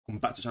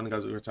back to China,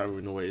 guys. We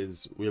know what it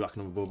is. We're like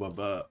another Boba,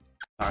 but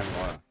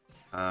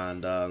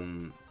and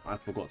I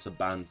forgot to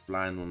ban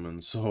Flying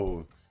Woman,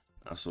 so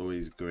that's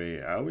always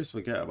great. I always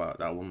forget about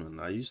that woman.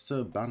 I used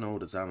to ban her all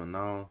the time, and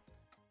now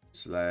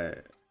it's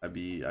like I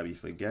be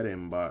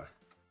forgetting, but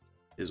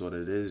it is what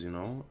it is, you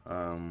know.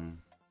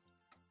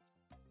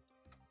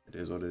 It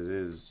is what it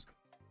is.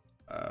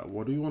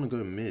 What do you want to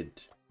go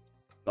mid?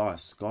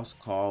 Gus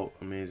Carl,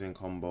 amazing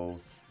combo.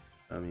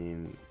 I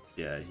mean,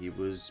 yeah, he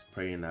was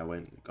praying I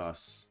went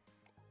Gus.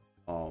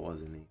 Oh,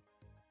 wasn't he?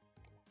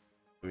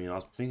 I mean, I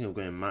was thinking of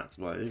going Max,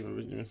 but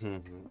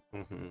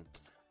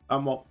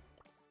I'm up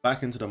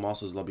back into the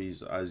Masters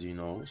lobbies, as you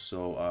know.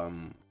 So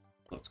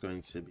that's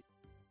going to be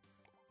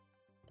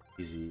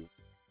easy.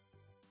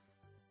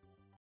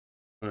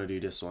 I'm gonna do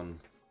this one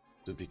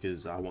just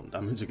because I want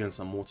damage against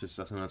some Mortis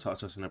that's gonna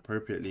touch us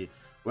inappropriately.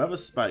 We have a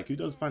Spike who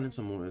does find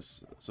into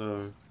Mortis,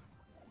 so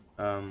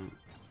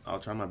I'll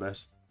try my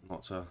best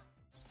not to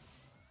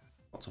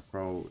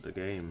throw the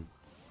game.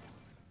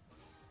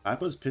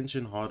 Hyper's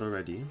pinching hard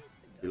already.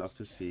 We love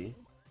to see.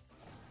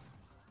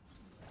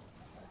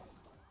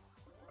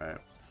 Right.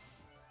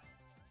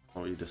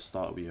 Not really the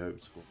start we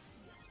hoped for.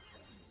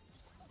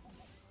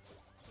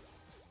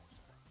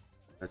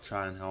 I'll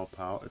try and help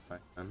out if I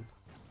can.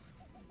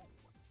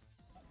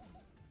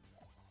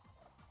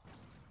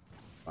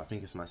 I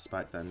think it's my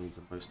Spike that needs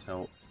the most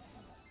help.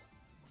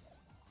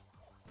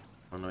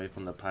 Run away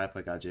from the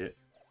Piper gadget.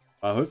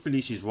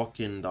 Hopefully she's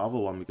rocking the other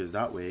one, because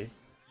that way,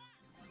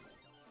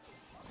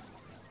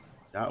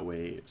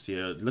 see,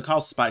 look how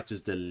Spike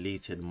just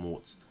deleted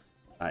Mort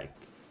like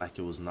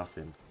it was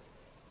nothing.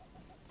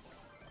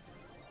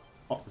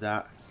 Pop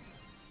that.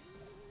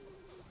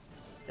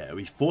 Yeah,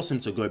 we forced him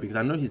to go because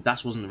I know his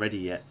dash wasn't ready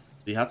yet,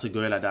 so he had to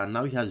go like that. And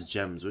now he has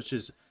gems, which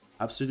is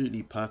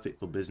absolutely perfect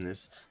for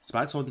business.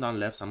 Spike's holding down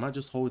left, so I might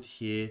just hold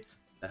here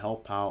to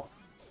help out.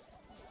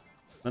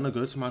 I'm gonna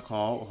go to my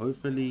Carl.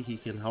 Hopefully he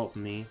can help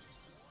me,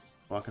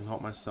 or I can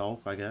help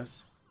myself, I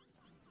guess.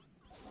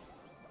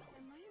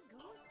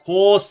 Of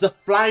course, the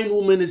Flying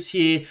Woman is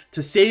here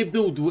to save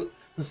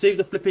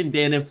the flipping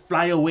day and then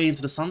fly away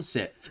into the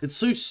sunset. It's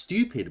so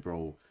stupid,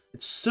 bro.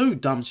 It's so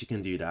dumb she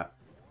can do that.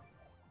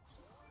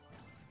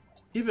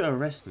 Just give it a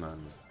rest,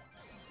 man.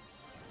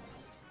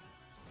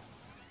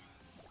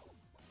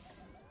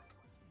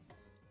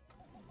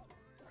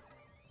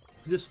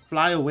 You just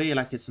fly away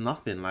like it's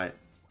nothing. Like,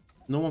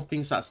 no one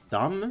thinks that's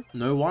dumb.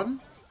 No one.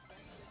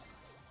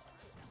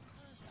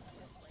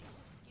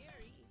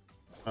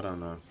 I don't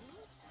know.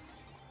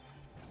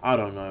 I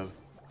don't know.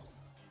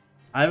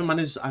 I haven't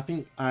managed. I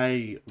think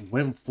I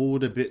went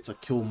forward a bit to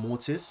kill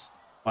Mortis,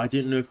 but I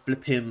didn't know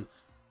flipping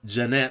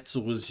Jeanette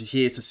was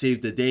here to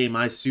save the day,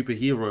 my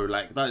superhero.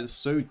 Like, that is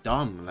so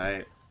dumb.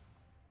 Like,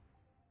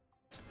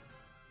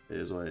 it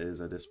is what it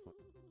is at this point.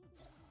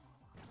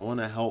 I want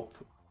to help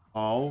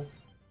Carl,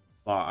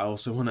 but I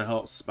also want to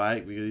help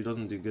Spike because he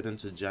doesn't do good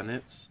into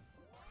Janet.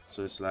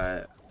 So it's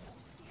like,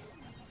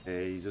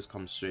 okay, he just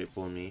comes straight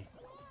for me.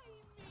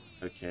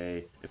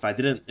 Okay, if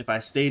I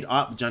stayed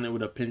up, Janet would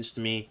have pinched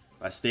me.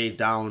 If I stayed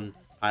down,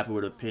 Hyper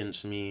would have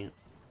pinched me.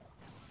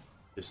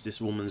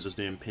 This woman's just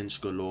doing pinch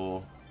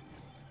galore.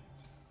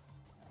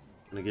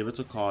 I'm gonna give it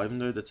to Carl, even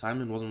though the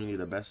timing wasn't really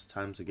the best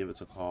time to give it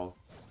to Carl.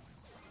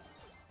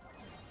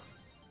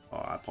 Oh,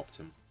 I popped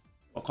him.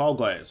 But Carl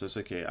got it, so it's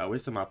okay. I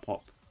wasted my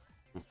pop,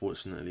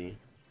 unfortunately.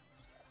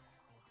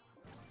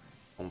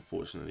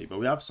 But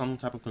we have some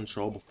type of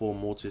control before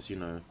Mortis, you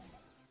know,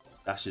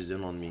 dashes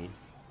in on me.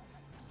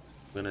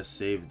 I'm gonna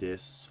save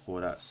this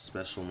for that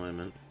special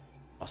moment.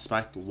 I'll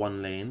Spike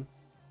one lane.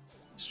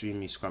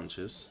 Extremely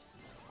scrumptious.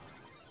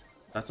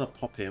 That's a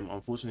pop him.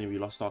 Unfortunately, we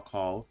lost our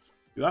Carl.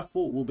 I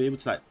thought we'll be able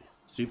to like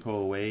super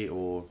away,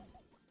 or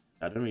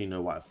I don't really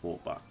know what I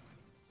thought, but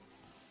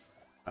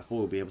I thought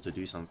we'll be able to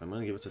do something. I'm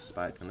gonna give it to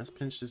Spike and let's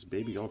pinch this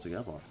baby girl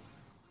together.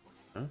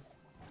 Huh?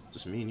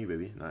 Just me and you,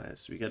 baby.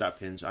 Nice. We get that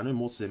pinch. I know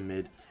Mortis in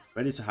mid,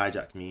 ready to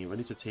hijack me,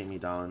 ready to take me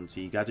down.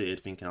 So he gadgeted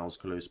thinking I was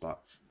close,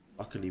 but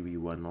luckily we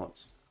were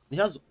not. He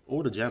has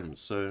all the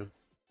gems, so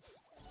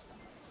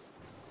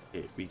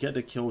okay, we get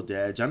the kill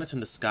there. Janet's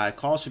in the sky.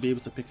 Carl should be able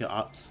to pick it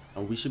up,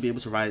 and we should be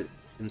able to ride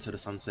into the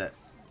sunset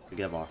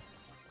together.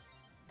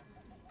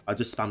 I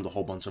just spammed a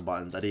whole bunch of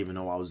buttons. I didn't even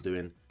know what I was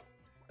doing.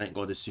 Thank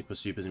God this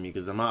supers me,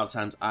 because the amount of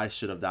times I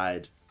should have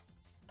died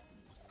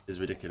is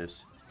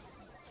ridiculous.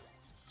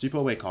 Super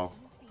away, Carl.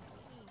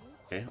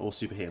 Okay, or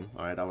super him.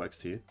 Alright, that works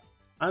too.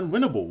 And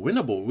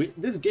winnable.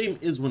 This game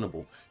is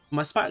winnable.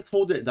 My Spike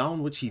hold it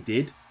down, which he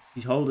did. He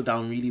held it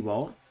down really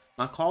well.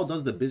 My Carl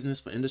does the business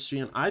for industry,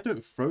 and I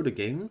don't throw the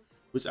game,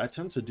 which I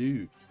tend to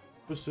do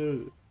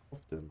so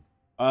often.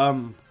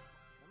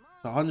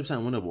 So 100%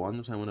 winnable,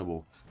 100%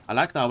 winnable. I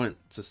like that I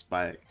went to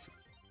Spike.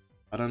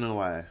 I don't know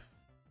why.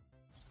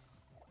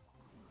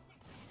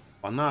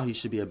 But now he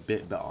should be a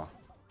bit better.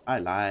 I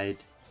lied.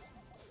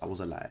 That was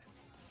a lie.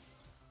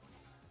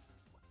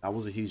 That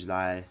was a huge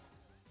lie.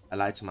 I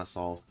lied to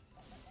myself.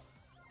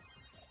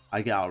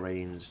 I get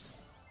outranged.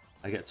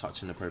 I get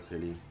touched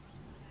inappropriately.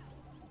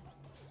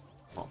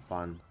 Not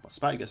fun. But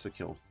Spike gets a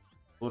kill.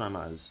 All that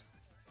matters.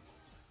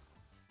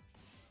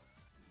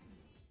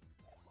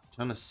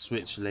 Trying to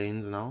switch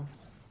lanes now.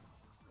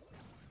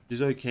 Which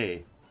is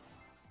okay.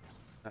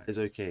 That is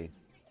okay.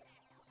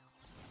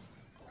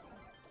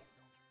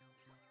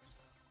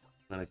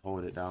 I'm gonna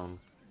hold it down.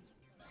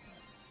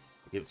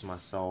 Give it to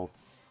myself.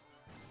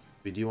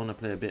 We do want to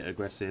play a bit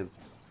aggressive.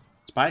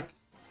 Spike.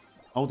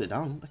 Hold it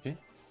down. Okay.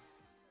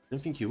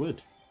 Didn't think you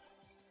would.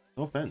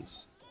 No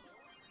offense.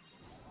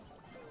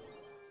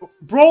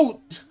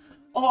 Bro.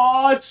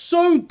 Oh, it's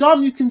so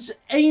dumb. You can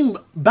aim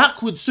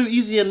backwards so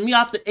easy, and me I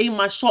have to aim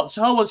my shot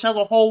to her when she has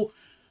a whole...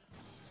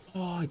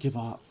 Oh, I give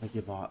up. I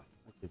give up.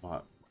 I give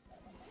up.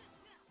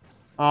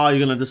 Oh,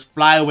 you're gonna just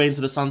fly away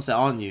into the sunset,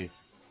 aren't you?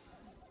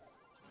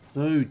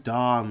 So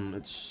dumb.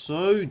 It's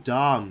so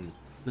dumb.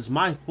 It's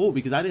my fault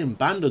because I didn't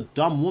ban the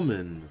dumb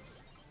woman.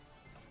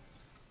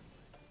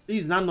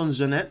 Please land on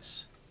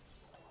Jeanette.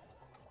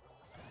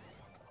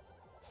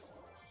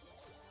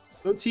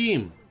 Go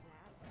team.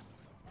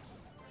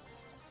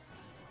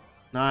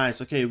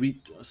 Nice. Okay,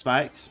 we...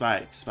 Spike.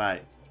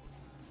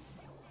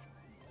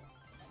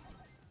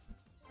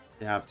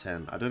 They have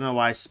 10. I don't know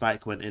why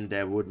Spike went in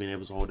there. We would have been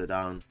able to hold it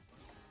down.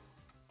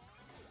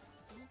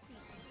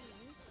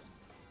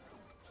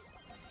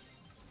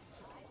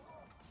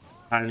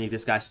 Apparently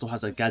this guy still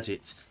has a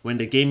gadget. When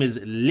the game is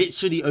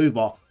literally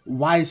over,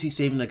 why is he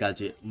saving the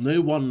gadget?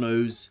 No one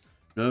knows.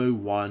 No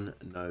one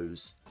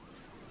knows.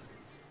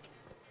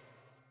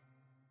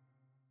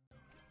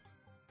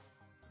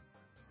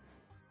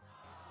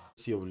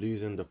 See, of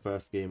losing the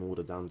first game all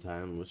the damn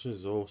time, which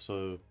is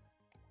also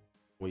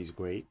always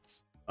great.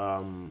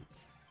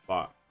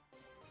 But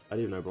I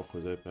didn't know Brock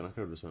was open. I could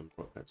have just went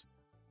Brock actually.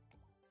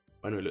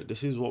 But anyway, look,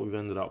 this is what we've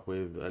ended up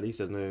with. At least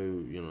there's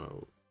no, you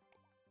know,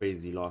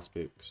 crazy last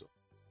picks.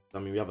 I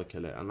mean, we have a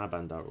Colette and I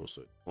banned Daryl,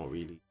 so it's not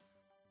really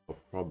a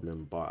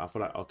problem. But I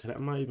feel like Colette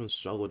might even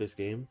struggle this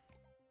game.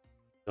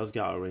 She does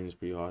get out of range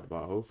pretty hard,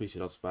 but hopefully she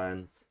does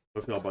fine.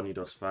 Hopefully our bunny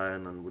does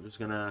fine, and we're just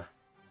gonna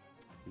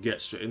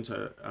get straight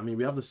into it. I mean,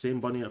 we have the same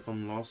bunny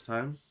from last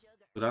time,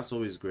 so that's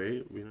always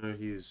great. We know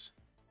he's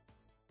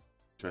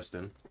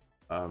interesting.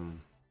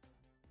 Don't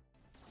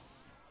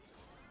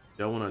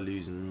want to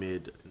lose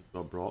mid into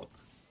a Brock.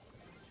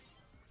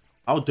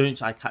 How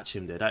don't I catch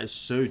him there? That is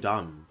so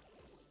dumb.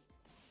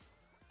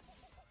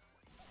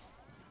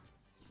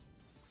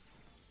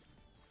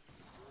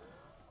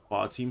 But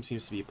our team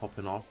seems to be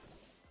popping off.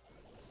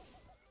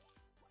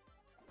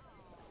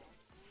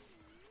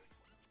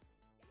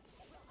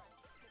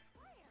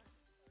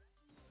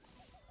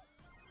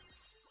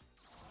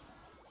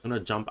 I'm gonna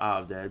jump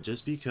out of there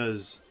just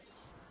because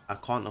I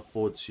can't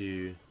afford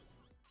to.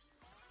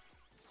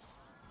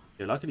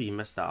 Yeah, luckily he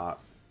messed that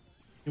up.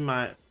 He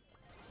might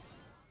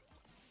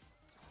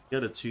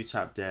get a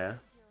 2-tap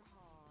there.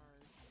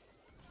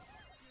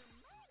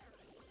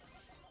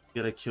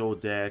 Get a kill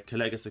there.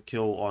 Colette gets a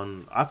kill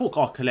on... I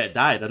thought Colette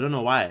died. I don't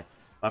know why.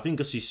 But I think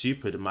because she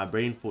supered, my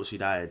brain thought she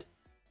died.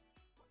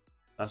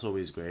 That's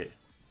always great.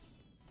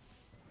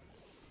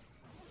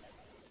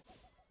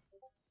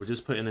 We're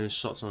just putting in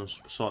shots on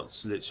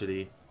shots,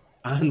 literally.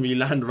 And we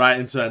land right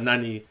into a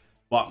nanny.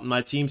 But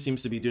my team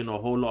seems to be doing a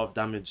whole lot of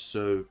damage,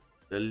 so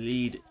the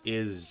lead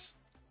is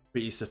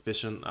pretty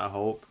sufficient, I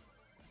hope.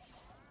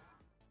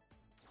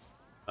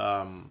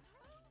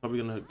 Probably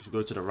gonna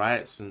go to the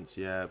right since,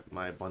 yeah,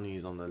 my bunny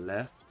is on the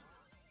left.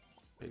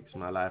 Makes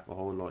my life a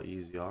whole lot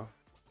easier.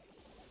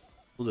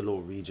 Put a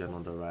little regen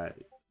on the right.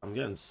 I'm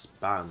getting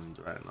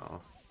spammed right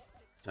now,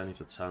 which I need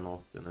to turn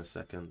off in a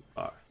second,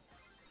 but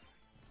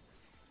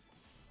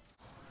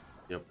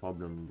a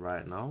problem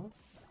right now.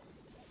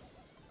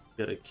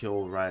 Get a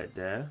kill right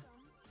there.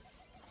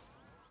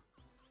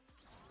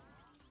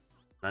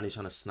 And he's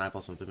trying to snipe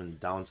us from flipping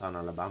downtown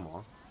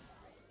Alabama.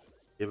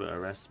 Give it a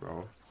rest,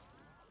 bro.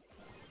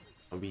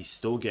 And we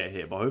still get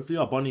hit, but hopefully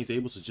our bunny is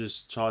able to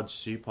just charge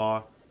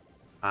super,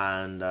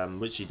 and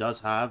which she does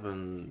have,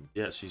 and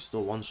yeah, she's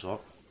still one shot.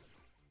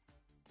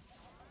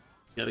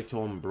 Get a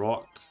kill on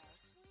Brock.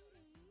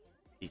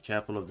 Be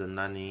careful of the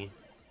nanny.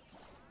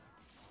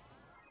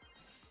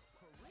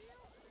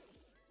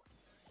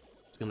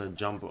 Gonna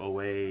jump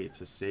away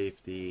to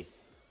safety.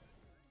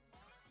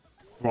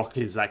 Brock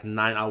is like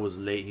 9 hours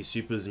late. He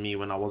supers me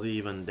when I wasn't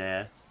even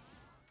there.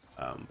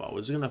 But we're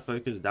just gonna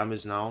focus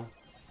damage now.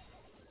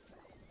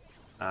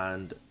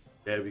 And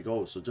there we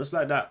go. So just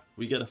like that,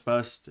 we get the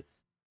first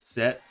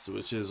set,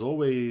 which is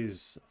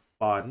always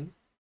fun.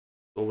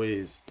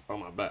 Always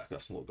on my back.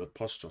 That's not good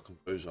posture,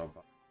 composure.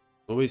 But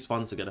it's always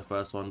fun to get the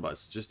first one. But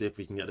it's just if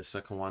we can get the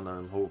second one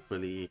and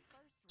hopefully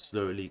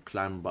slowly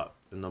climb up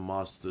in the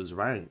Masters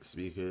ranks,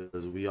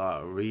 because we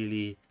are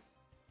really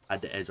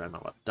at the edge right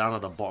now. Like down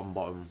at the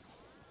bottom,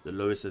 the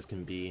lowest as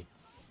can be.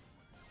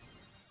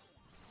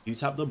 You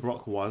tap the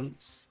Brock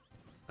once.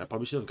 I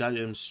probably should have guided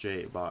him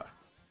straight, but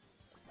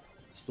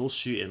still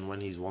shooting when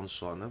he's one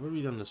shot. Never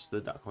really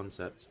understood that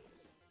concept.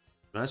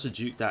 Managed to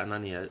juke that and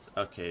then he had,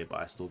 okay, but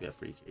I still get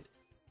free kid.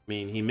 I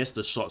mean, he missed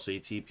the shot, so he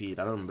TP'd.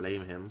 I don't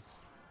blame him.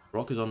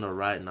 Brock is on the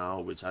right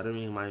now, which I don't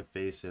really mind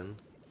facing.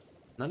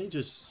 Nani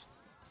just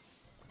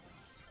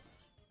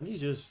Can you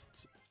just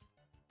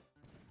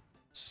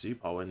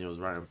super when he was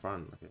right in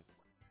front? Okay.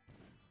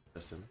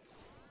 Interesting.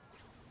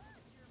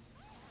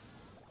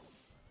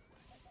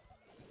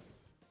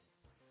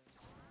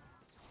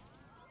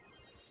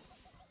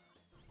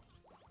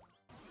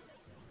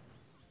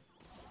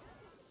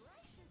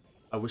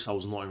 I wish I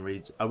was not in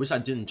range. I wish I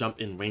didn't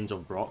jump in range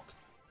of Brock.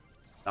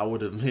 That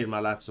would have made my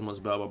life so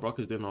much better. But Brock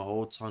is doing a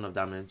whole ton of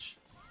damage,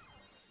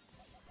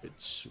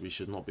 which we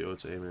should not be able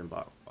to aim in.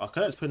 But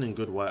okay, it's putting in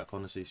good work,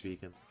 honestly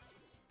speaking.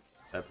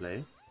 Fair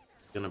play.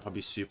 Gonna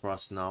probably super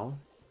us now.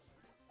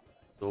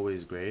 It's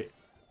always great.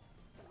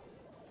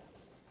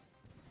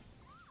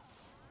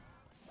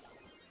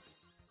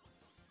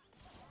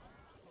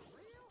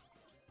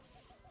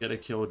 Get a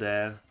kill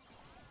there.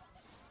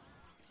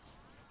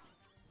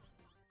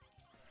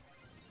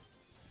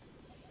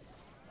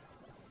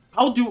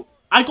 How do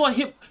I got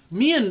hit?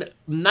 Me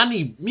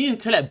and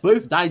Colette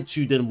both died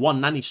to then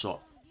one nanny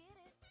shot.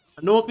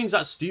 No one thinks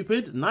that's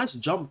stupid. Nice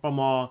jump from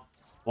our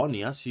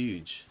Bonnie. That's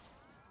huge.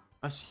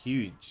 That's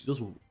huge. Just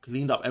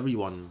cleaned up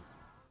everyone.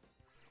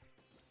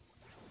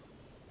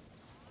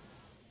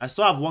 I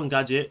still have one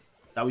gadget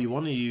that we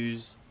want to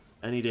use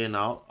any day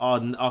now.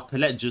 Our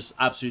Colette just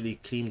absolutely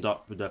cleaned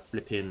up with the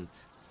flipping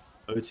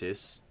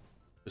Otis,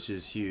 which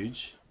is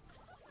huge.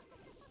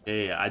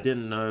 Yeah, I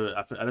didn't know.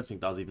 I don't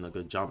think that was even a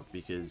good jump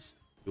because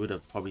it would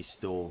have probably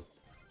still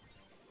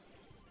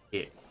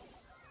hit.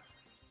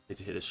 Need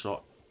to hit a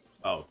shot.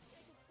 Oh,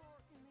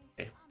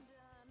 okay,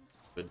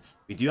 good.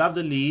 We do have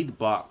the lead,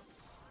 but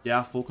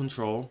yeah, full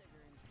control.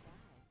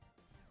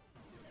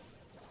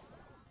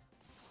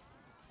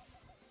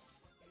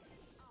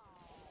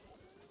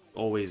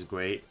 Always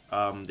great.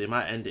 They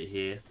might end it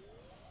here.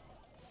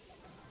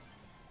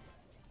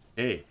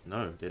 Hey,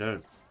 no, they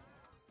don't.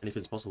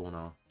 Anything's possible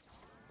now.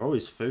 Bro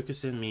is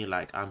focusing me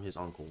like I'm his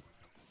uncle.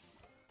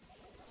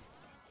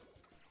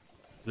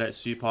 Let's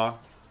super.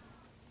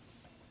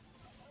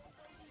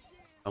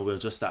 And we're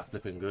just that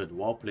flipping good.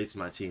 Well played to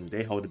my team.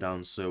 They held it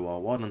down so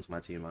well. Well done to my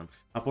team, man.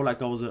 I feel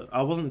like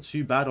I wasn't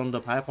too bad on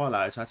the Piper.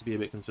 Like I tried to be a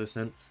bit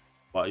consistent.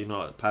 But you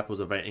know, Piper's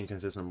a very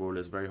inconsistent brawler.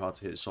 It's very hard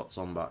to hit shots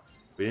on, but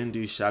we didn't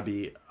do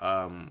shabby.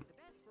 We're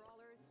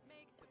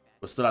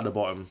still at the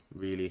bottom,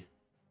 really.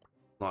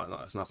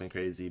 It's nothing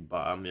crazy,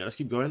 but yeah, let's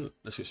keep going.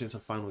 Let's get straight into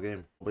the final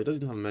game. But he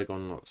doesn't have Mega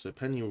unlocked, so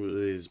Penny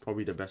is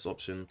probably the best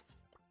option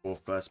for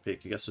first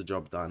pick. He gets the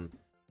job done.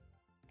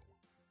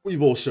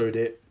 We've all showed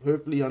it.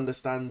 Hopefully he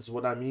understands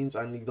what that means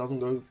and he doesn't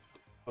go.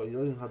 Oh, he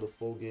doesn't have the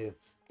full gear.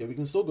 Yeah, we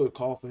can still go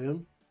Carl for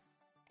him.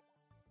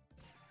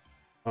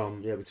 Yeah,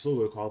 we can still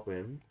go Carl for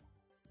him.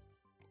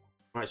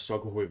 Might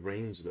struggle with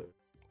range though.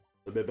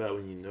 It's a bit better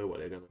when you know what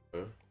they're gonna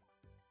go.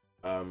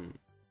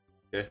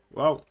 Yeah,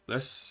 well,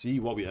 let's see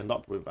what we end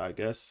up with, I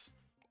guess.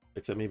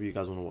 Except maybe you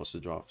guys want to watch the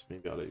draft.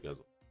 Maybe I'll let you guys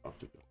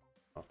after.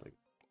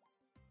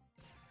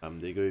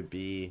 They go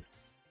B.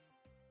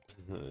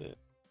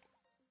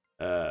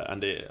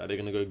 And are they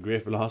gonna go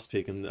Griff last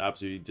pick and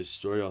absolutely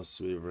destroy us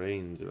with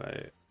range?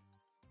 Like,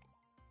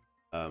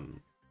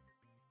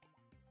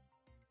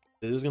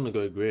 they're just gonna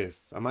go Griff.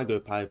 I might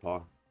go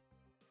Piper.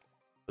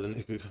 But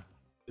then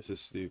this is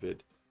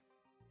stupid.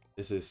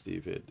 This is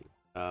stupid.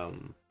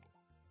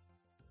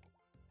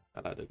 I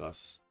like the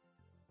Gus.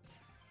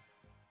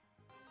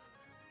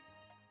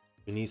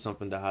 We need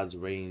something that has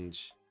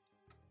range.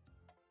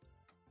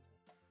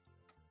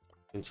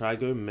 Can try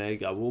go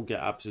Meg. I will get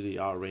absolutely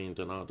outranged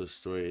and out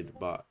destroyed,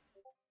 but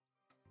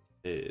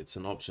it's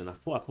an option. I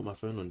thought I put my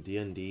phone on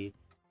D&D.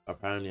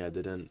 Apparently I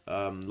didn't.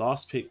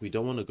 Last pick, we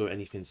don't want to go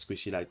anything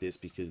squishy like this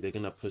because they're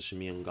gonna push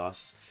me and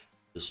Gus,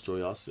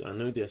 destroy us. I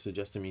know they're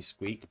suggesting me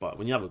Squeak, but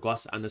when you have a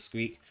Gus and a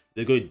Squeak,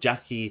 they go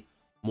Jackie,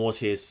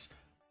 Mortis,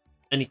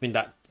 anything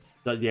that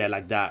yeah,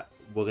 like that,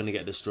 we're gonna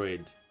get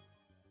destroyed.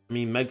 I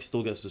mean, Meg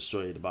still gets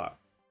destroyed, but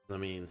I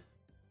mean,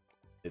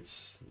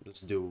 it's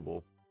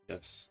doable.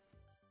 Yes,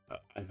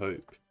 I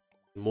hope.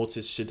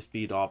 Mortis should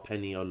feed our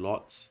Penny a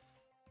lot,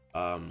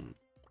 and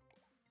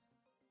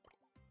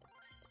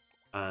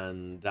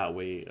that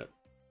way,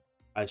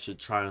 I should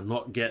try and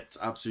not get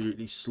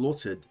absolutely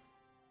slaughtered.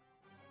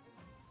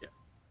 Yeah.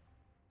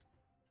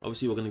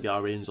 Obviously, we're gonna get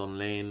our range on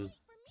lane.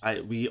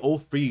 All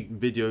three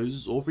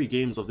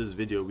games of this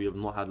video, we have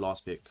not had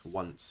last pick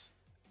once,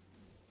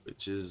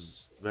 which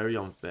is very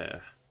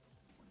unfair.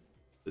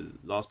 The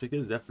last pick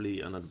is definitely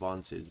an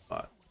advantage,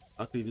 but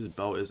luckily this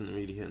belt isn't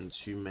really hitting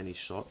too many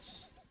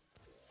shots.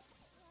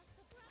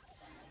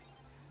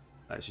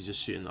 Like she's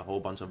just shooting a whole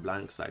bunch of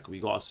blanks. Like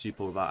we got a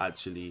super without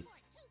actually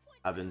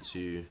having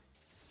to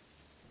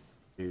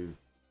move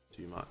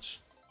too much.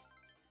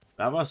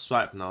 We have our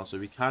swipe now, so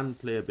we can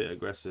play a bit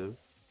aggressive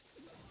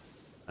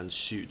and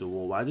shoot the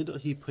wall. Why did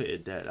he put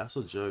it there? That's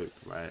a joke,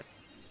 right?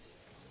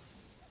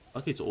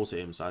 Okay, to auto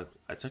aim, so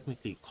I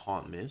technically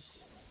can't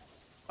miss.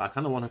 But I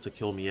kind of want her to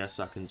kill me, yes,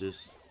 so I can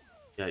just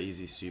get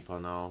easy super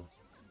now.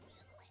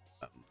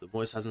 The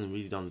voice hasn't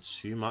really done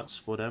too much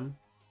for them.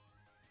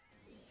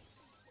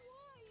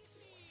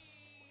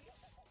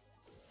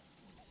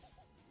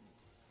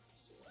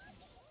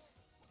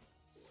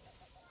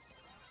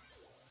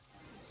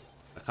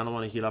 I kind of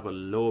want to heal up a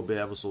little bit,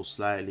 ever so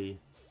slightly.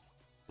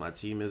 My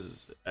team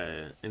is,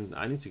 and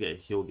I need to get a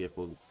heal gear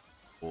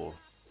for.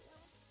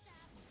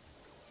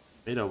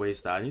 Made a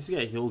waste that. I need to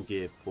get a heal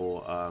gear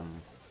for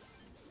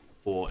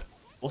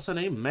what's her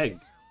name, Meg,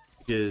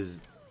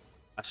 because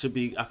I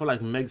feel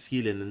like Meg's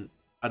healing, and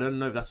I don't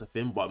know if that's a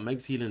thing, but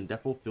Meg's healing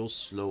definitely feels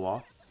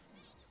slower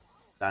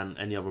than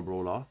any other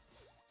brawler.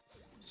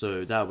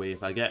 So that way,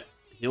 if I get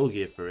heal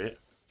gear for it,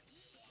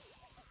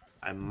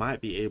 I might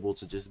be able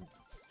to just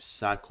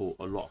cycle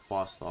a lot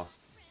faster.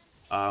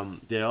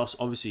 They are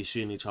obviously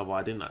shooting each other.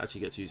 I didn't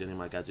actually get to use any of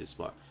my gadgets,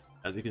 but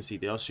as we can see,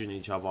 they are shooting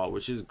each other,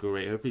 which is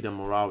great. Hopefully their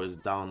morale is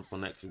down for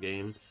next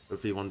game.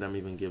 Hopefully one of them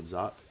even gives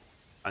up.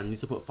 I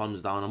need to put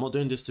thumbs down. I'm not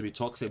doing this to be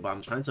toxic, but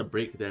I'm trying to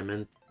break their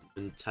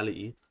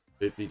mentality.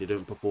 Hopefully they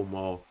don't perform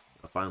well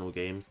in the final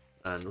game,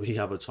 and we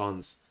have a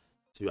chance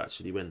to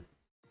actually win.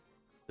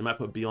 They might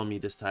put B on me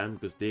this time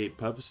because they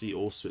purposely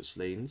all switch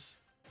lanes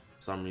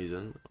for some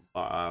reason.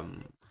 But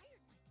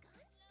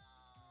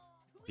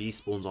B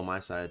spawns on my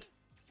side.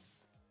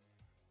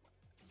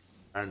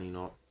 Apparently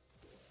not.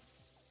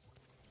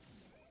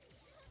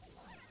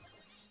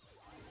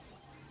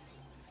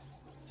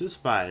 This is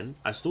fine.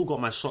 I still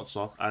got my shots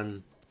off,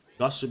 and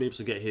Gus should be able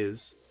to get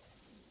his.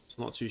 It's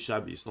not too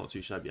shabby. It's not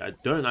too shabby. I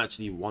don't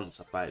actually want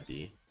to fight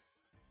B.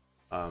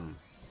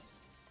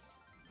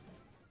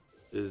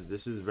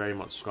 This is very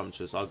much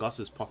scrumptious. Our Gus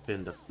is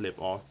popping the flip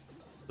off.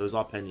 Those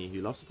are Penny,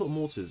 who loves to put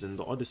mortars in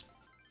the oddest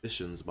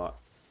positions, but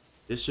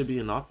this should be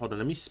enough. Hold on,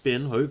 let me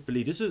spin.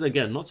 Hopefully, this is,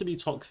 again, not to be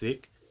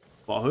toxic,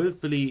 but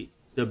hopefully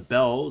the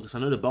Bell, because I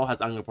know the Bell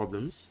has anger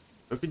problems.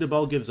 Hopefully the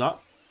Bell gives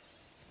up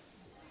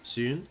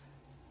soon.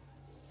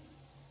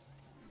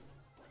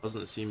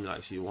 Doesn't seem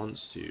like she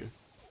wants to.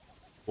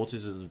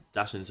 Mortis is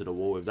dashing into the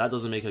wall. If that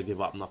doesn't make her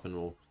give up, nothing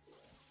will.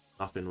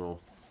 Nothing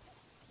will.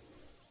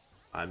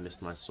 I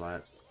missed my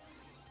swipe.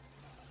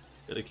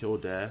 Get a kill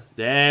there.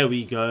 There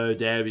we go.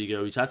 There we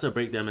go. We tried to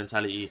break their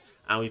mentality,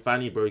 and we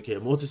finally broke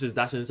it. Mortis is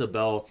dashing into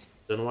Bell.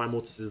 Don't know why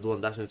Mortis is the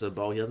one dashing into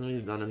Bell. He hasn't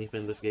really done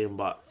anything this game,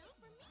 but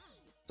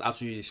it's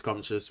absolutely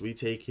scrumptious. We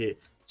take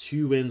it.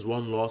 2 wins,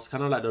 1 loss.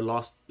 Kind of like the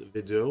last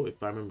video,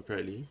 if I remember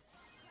correctly.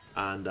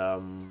 And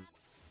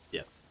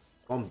yeah,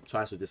 won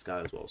twice with this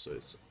guy as well. So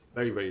it's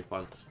very, very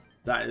fun.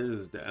 That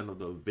is the end of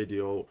the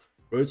video.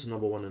 Road to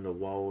 #1 in the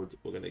world.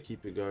 We're gonna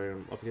keep it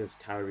going up against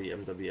Carry,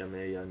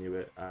 MWMA. I knew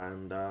it,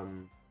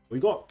 and we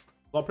got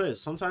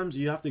players. Sometimes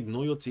you have to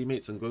ignore your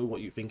teammates and go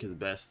what you think is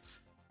best.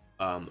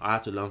 I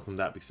had to learn from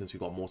that because since we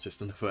got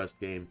Mortis in the first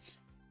game.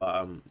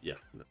 But yeah,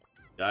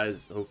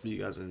 guys, hopefully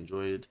you guys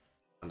enjoyed,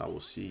 and I will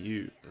see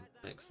you in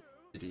the next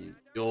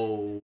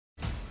video.